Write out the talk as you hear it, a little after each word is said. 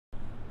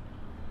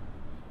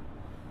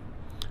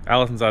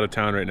Allison's out of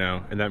town right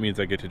now, and that means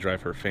I get to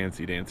drive her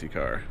fancy dancy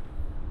car.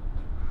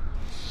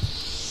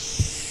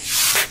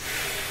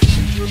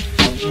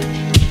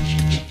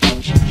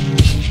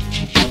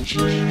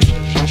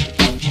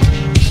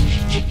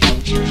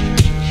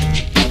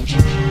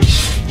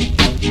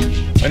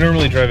 I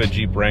normally drive a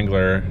Jeep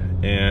Wrangler,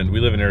 and we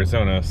live in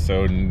Arizona,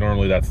 so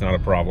normally that's not a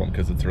problem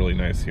because it's really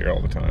nice here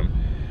all the time.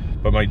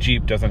 But my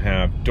Jeep doesn't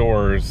have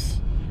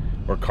doors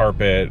or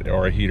carpet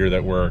or a heater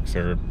that works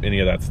or any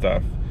of that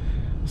stuff.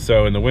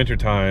 So in the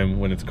wintertime,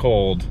 when it's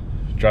cold,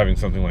 driving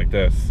something like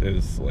this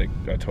is like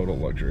a total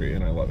luxury,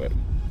 and I love it.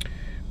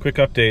 Quick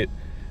update.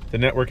 The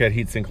network at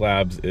Heatsync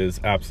Labs is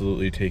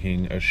absolutely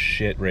taking a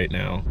shit right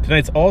now.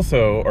 Tonight's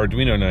also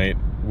Arduino night,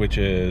 which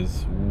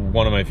is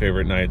one of my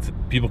favorite nights.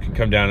 People can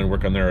come down and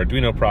work on their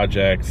Arduino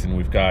projects, and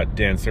we've got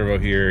Dan Servo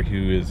here,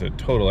 who is a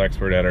total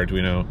expert at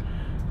Arduino.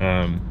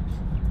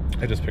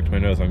 I just picked my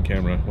nose on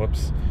camera,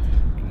 whoops.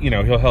 You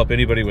know, he'll help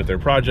anybody with their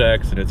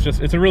projects, and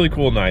it's a really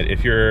cool night.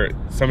 If you're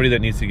somebody that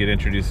needs to get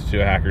introduced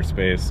to a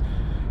hackerspace,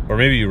 or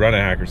maybe you run a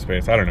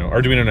hackerspace, I don't know.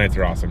 Arduino nights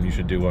are awesome, you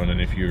should do one, and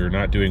if you're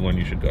not doing one,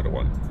 you should go to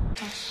one.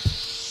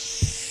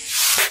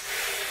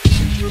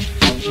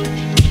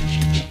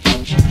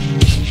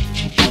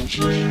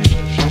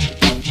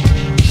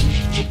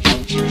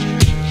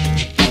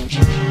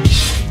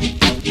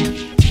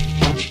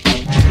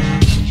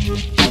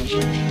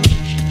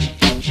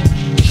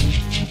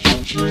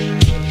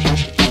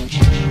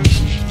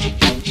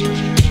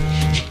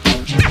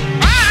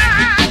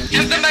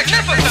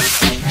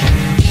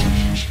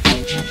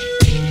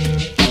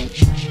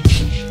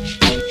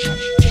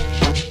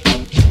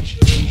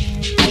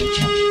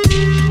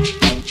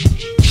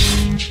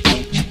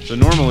 So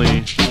normally,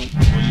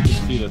 well, you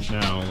can see this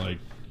now, like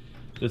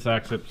this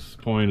access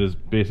point is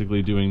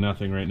basically doing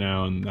nothing right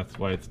now, and that's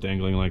why it's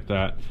dangling like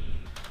that.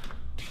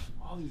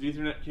 All these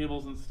Ethernet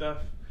cables and stuff,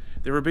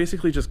 they were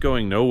basically just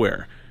going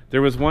nowhere.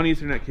 There was one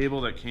Ethernet cable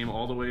that came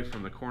all the way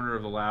from the corner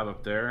of the lab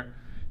up there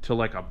to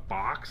like a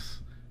box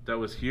that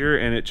was here,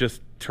 and it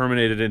just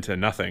terminated into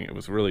nothing. It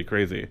was really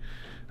crazy.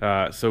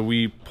 So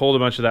we pulled a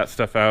bunch of that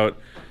stuff out.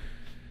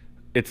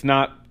 It's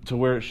not to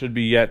where it should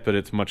be yet, but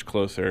it's much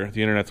closer.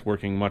 The internet's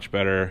working much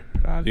better.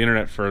 The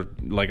internet for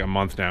like a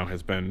month now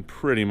has been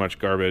pretty much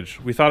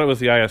garbage. We thought it was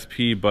the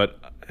ISP, but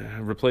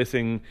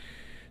replacing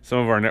some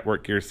of our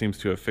network gear seems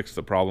to have fixed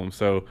the problem.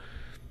 So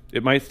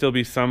it might still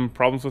be some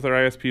problems with our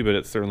ISP, but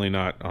it's certainly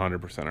not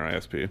 100% our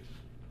ISP.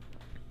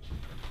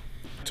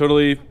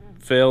 Totally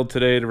failed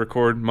today to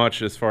record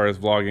much as far as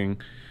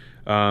vlogging,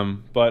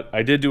 but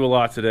I did do a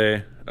lot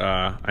today.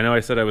 I know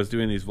I said I was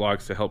doing these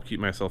vlogs to help keep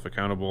myself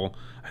accountable.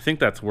 I think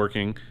that's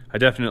working. I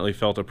definitely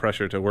felt a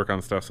pressure to work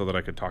on stuff so that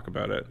I could talk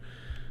about it.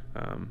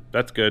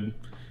 That's good.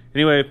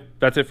 Anyway,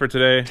 that's it for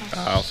today.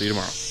 I'll see you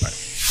tomorrow.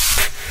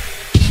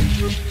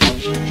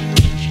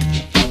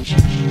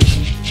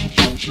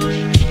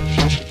 Bye.